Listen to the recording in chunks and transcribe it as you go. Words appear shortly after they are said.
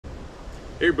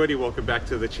Hey everybody, welcome back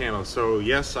to the channel. So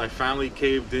yes, I finally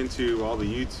caved into all the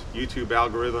YouTube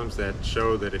algorithms that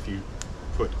show that if you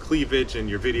put cleavage in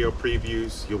your video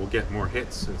previews, you will get more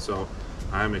hits. And so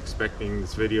I'm expecting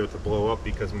this video to blow up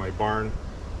because my barn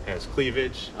has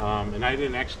cleavage. And I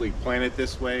didn't actually plan it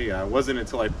this way. It wasn't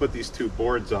until I put these two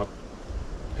boards up,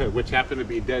 which happen to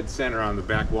be dead center on the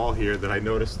back wall here, that I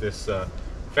noticed this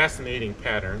fascinating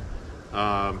pattern.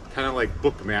 Kind of like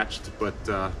book matched, but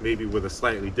maybe with a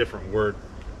slightly different word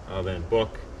than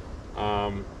book.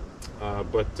 I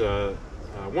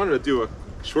wanted to do a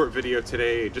short video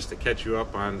today just to catch you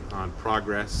up on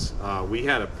progress. We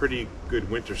had a pretty good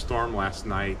winter storm last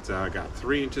night. Got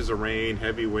 3 inches of rain,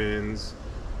 heavy winds,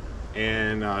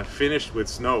 and finished with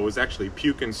snow. It was actually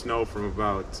puking snow from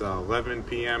about 11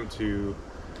 p.m. to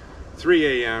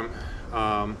 3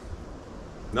 a.m.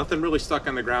 Nothing really stuck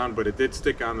on the ground, but it did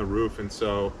stick on the roof, and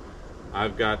so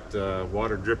I've got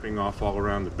water dripping off all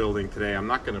around the building today. I'm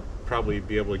not going to probably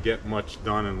be able to get much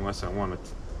done unless I want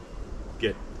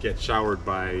to get showered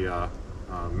by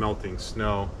melting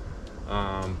snow.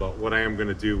 But what I am going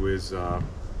to do is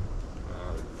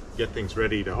get things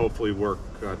ready to hopefully work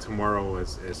tomorrow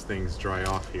as things dry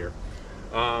off here.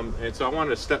 And so I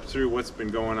wanted to step through what's been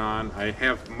going on. I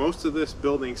have most of this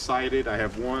building sided. I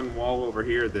have one wall over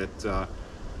here that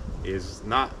is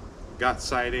not got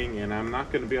siding, and I'm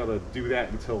not going to be able to do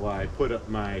that until I put up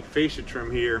my fascia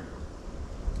trim here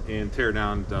and tear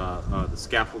down the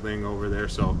scaffolding over there.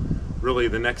 So really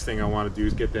the next thing I want to do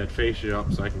is get that fascia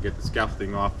up so I can get the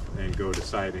scaffolding off and go to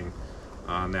siding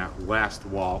on that last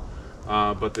wall.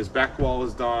 But this back wall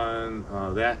is done,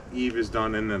 that eave is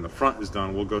done, and then the front is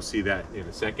done. We'll go see that in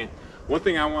a second. One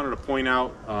thing I wanted to point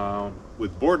out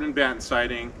with board and batten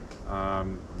siding,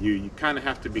 you kind of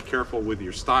have to be careful with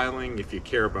your styling if you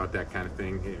care about that kind of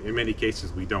thing. In many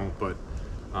cases we don't, but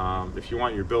if you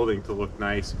want your building to look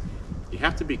nice, you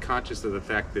have to be conscious of the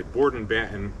fact that board and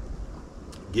batten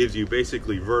gives you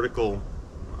basically vertical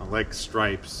like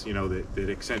stripes, you know, that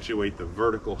accentuate the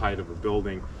vertical height of a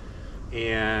building.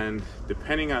 And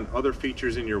depending on other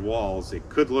features in your walls, it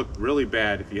could look really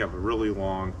bad if you have a really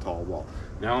long, tall wall.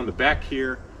 Now in the back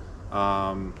here,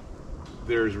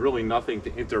 there's really nothing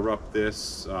to interrupt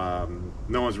this. No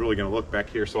one's really going to look back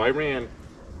here. So I ran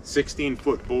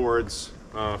 16-foot boards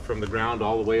from the ground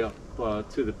all the way up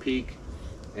to the peak,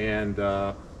 and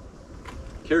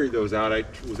carried those out. I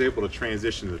was able to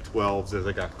transition to 12s as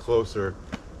I got closer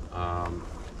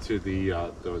to the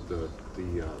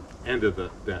end of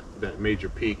that major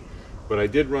peak. But I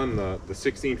did run the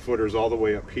 16-footers all the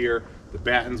way up here. The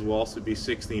battens will also be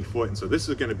 16 foot, and so this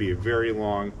is going to be a very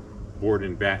long board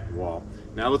and batten wall.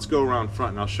 Now let's go around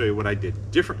front and I'll show you what I did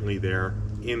differently there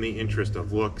in the interest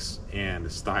of looks and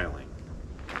styling.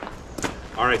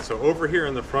 Alright, so over here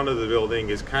in the front of the building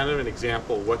is kind of an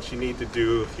example of what you need to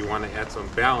do if you want to add some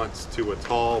balance to a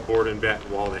tall board and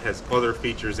batten wall that has other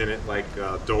features in it, like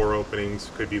door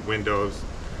openings, could be windows.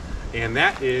 And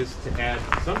that is to add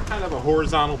some kind of a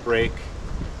horizontal break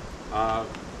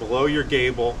below your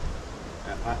gable,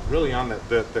 really on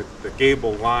the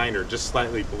gable line or just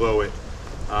slightly below it,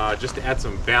 just to add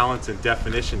some balance and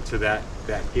definition to that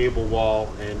gable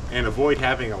wall, and avoid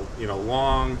having a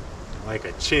long, like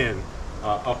a chin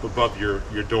up above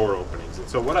your door openings. And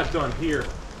so what I've done here,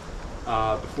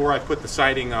 before I put the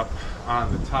siding up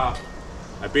on the top,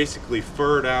 I basically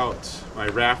furred out my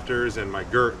rafters and my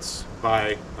girts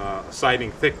by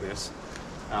siding thickness,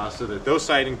 so that those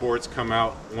siding boards come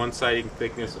out one siding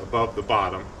thickness above the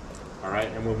bottom. All right,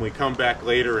 and when we come back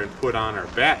later and put on our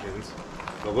battens,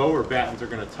 the lower battens are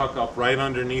going to tuck up right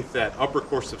underneath that upper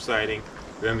course of siding.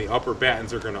 Then the upper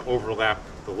battens are going to overlap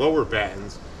the lower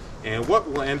battens, and what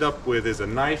we'll end up with is a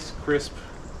nice, crisp,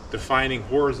 defining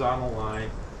horizontal line.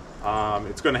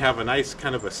 It's going to have a nice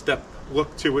kind of a step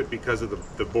look to it because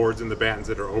of the boards and the battens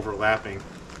that are overlapping,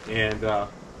 and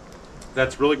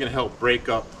that's really going to help break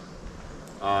up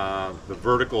the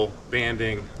vertical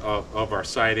banding of our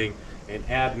siding and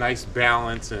add nice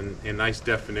balance and nice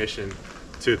definition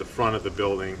to the front of the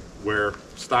building where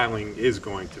styling is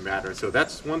going to matter. So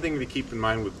that's one thing to keep in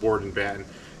mind with board and batten.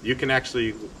 You can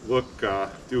actually look,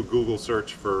 do a Google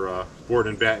search for board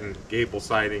and batten gable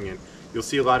siding, and you'll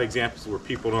see a lot of examples where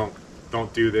people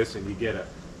don't do this, and you get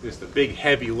just a big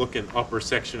heavy looking upper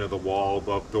section of the wall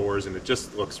above doors, and it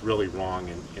just looks really wrong.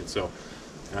 And so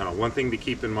one thing to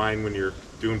keep in mind when you're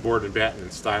doing board and batten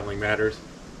and styling matters,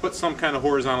 put some kind of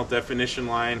horizontal definition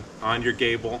line on your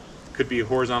gable. Could be a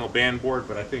horizontal band board,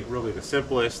 but I think really the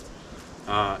simplest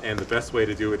and the best way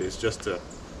to do it is just to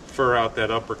fur out that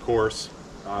upper course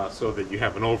so that you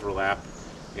have an overlap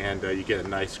and you get a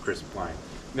nice crisp line.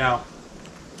 Now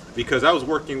because I was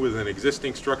working with an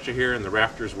existing structure here and the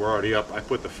rafters were already up, I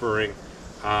put the furring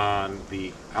on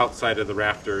the outside of the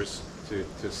rafters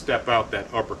to step out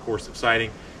that upper course of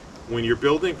siding. When you're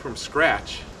building from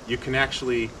scratch, you can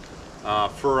actually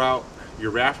fur out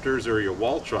your rafters or your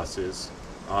wall trusses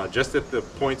just at the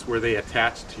points where they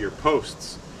attach to your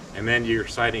posts, and then your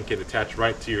siding can attach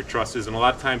right to your trusses. And a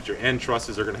lot of times your end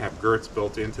trusses are going to have girts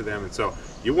built into them, and so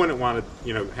you wouldn't want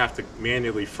to have to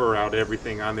manually fur out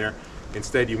everything on there.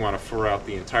 Instead, you want to fur out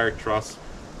the entire truss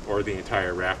or the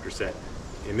entire rafter set.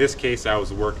 In this case, I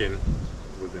was working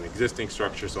with an existing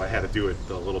structure, so I had to do it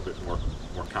a little bit more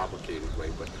complicated way.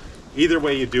 But either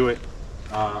way you do it,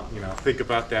 think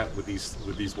about that with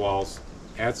these walls.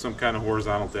 Add some kind of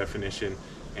horizontal definition,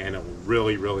 and it will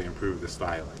really, really improve the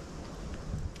styling.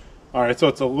 All right, so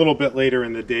it's a little bit later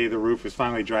in the day. The roof is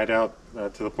finally dried out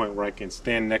to the point where I can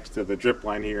stand next to the drip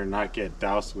line here and not get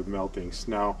doused with melting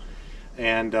snow.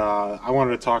 And I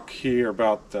wanted to talk here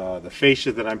about the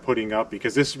fascia that I'm putting up,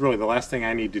 because this is really the last thing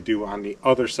I need to do on the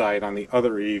other side, on the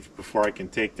other eave, before I can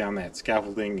take down that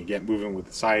scaffolding and get moving with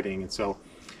the siding. And so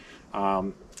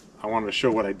I wanted to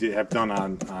show what I have done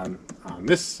on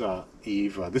this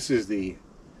eave. This is the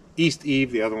east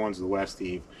eave, the other one's the west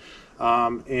eave.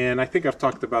 And I think I've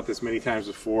talked about this many times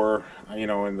before.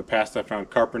 In the past I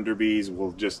found carpenter bees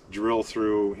will just drill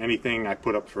through anything I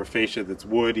put up for fascia that's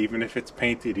wood, even if it's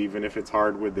painted, even if it's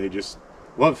hardwood. They just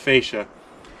love fascia.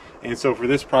 And so for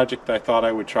this project I thought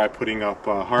I would try putting up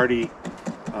hardy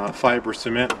fiber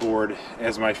cement board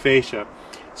as my fascia.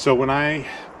 So when I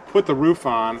put the roof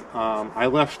on, I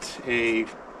left a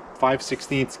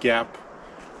 5/16 gap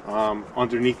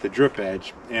underneath the drip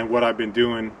edge, and what I've been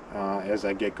doing as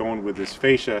I get going with this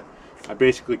fascia, I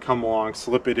basically come along,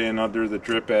 slip it in under the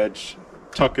drip edge,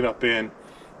 tuck it up in,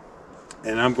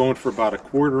 and I'm going for about a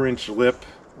 1/4 inch lip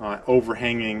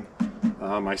overhanging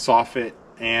my soffit.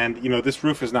 And this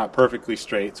roof is not perfectly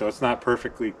straight, so it's not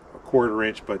perfectly a 1/4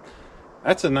 inch, but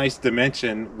that's a nice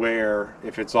dimension where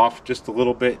if it's off just a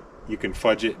little bit, you can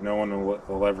fudge it. No one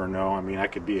will ever know. I mean, I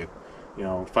could be a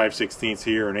 5/16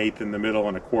 here, an 1/8 in the middle,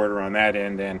 and a 1/4 on that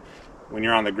end. And when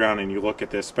you're on the ground and you look at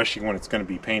this, especially when it's going to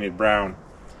be painted brown,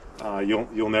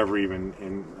 you'll never even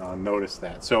notice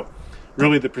that. So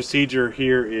really the procedure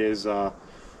here is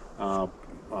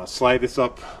slide this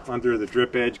up under the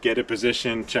drip edge, get it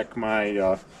positioned, check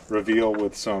my reveal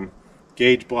with some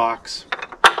gauge blocks,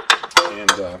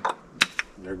 and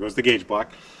there goes the gauge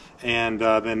block, and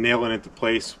then nail it into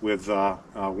place with 1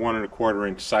 1/4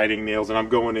 inch siding nails. And I'm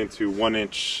going into 1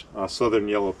 inch southern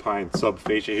yellow pine sub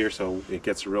fascia here, so it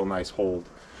gets a real nice hold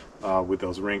with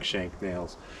those ring shank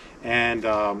nails. And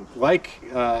like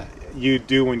you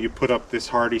do when you put up this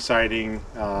hardy siding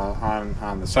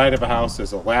on the side of a house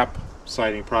as a lap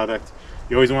siding product,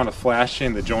 you always want to flash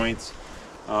in the joints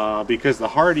because the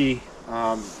hardy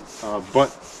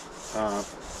butt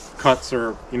cuts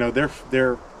are,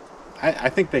 I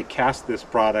think they cast this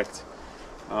product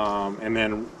and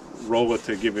then roll it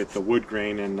to give it the wood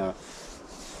grain, and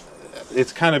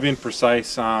it's kind of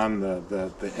imprecise on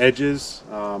the edges.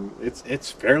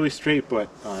 It's fairly straight, but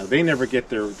they never get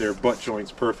their butt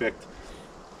joints perfect.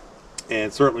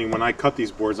 And certainly when I cut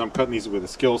these boards, I'm cutting these with a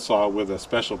skill saw with a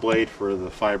special blade for the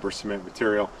fiber cement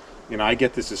material. I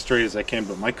get this as straight as I can,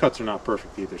 but my cuts are not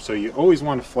perfect either. So you always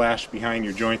want to flash behind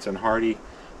your joints on hardy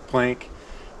plank.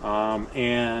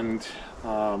 Then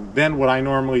what I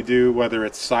normally do, whether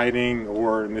it's siding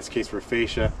or in this case for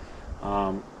fascia,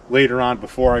 later on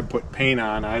before I put paint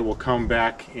on, I will come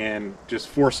back and just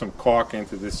force some caulk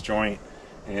into this joint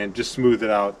and just smooth it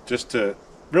out, just to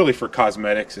really for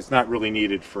cosmetics. It's not really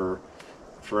needed for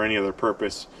any other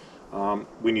purpose.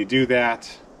 When you do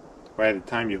that, by the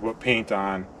time you put paint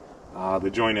on, the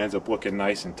joint ends up looking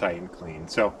nice and tight and clean.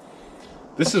 So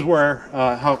this is where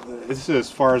this is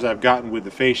as far as I've gotten with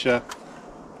the fascia.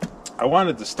 I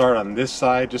wanted to start on this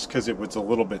side just because it was a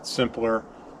little bit simpler.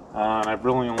 And I've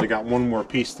really only got one more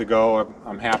piece to go.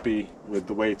 I'm happy with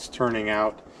the way it's turning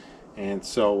out, and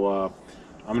so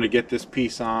I'm going to get this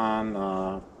piece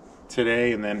on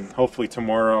today, and then hopefully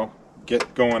tomorrow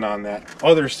get going on that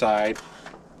other side.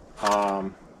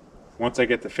 Once I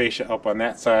get the fascia up on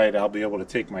that side, I'll be able to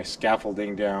take my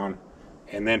scaffolding down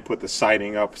and then put the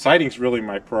siding up. Siding's really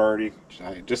my priority,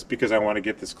 just because I want to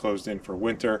get this closed in for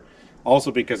winter.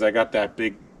 Also because I got that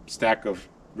big stack of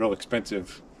real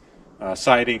expensive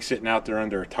siding sitting out there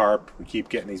under a tarp. We keep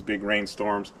getting these big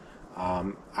rainstorms.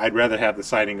 I'd rather have the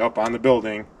siding up on the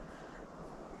building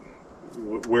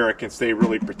where it can stay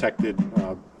really protected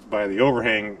by the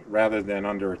overhang rather than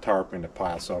under a tarp in a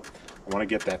pile. So I want to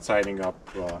get that siding up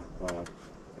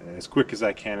as quick as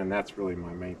I can, and that's really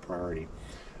my main priority.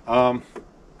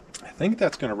 I think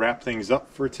that's going to wrap things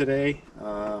up for today.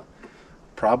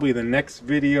 Probably the next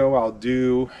video I'll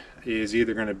do is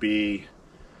either going to be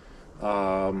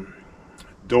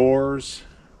doors,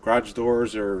 garage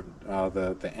doors, or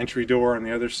the entry door on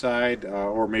the other side,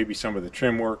 or maybe some of the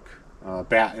trim work,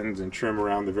 battens and trim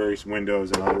around the various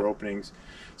windows and other openings.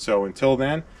 So until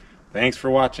then, thanks for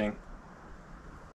watching.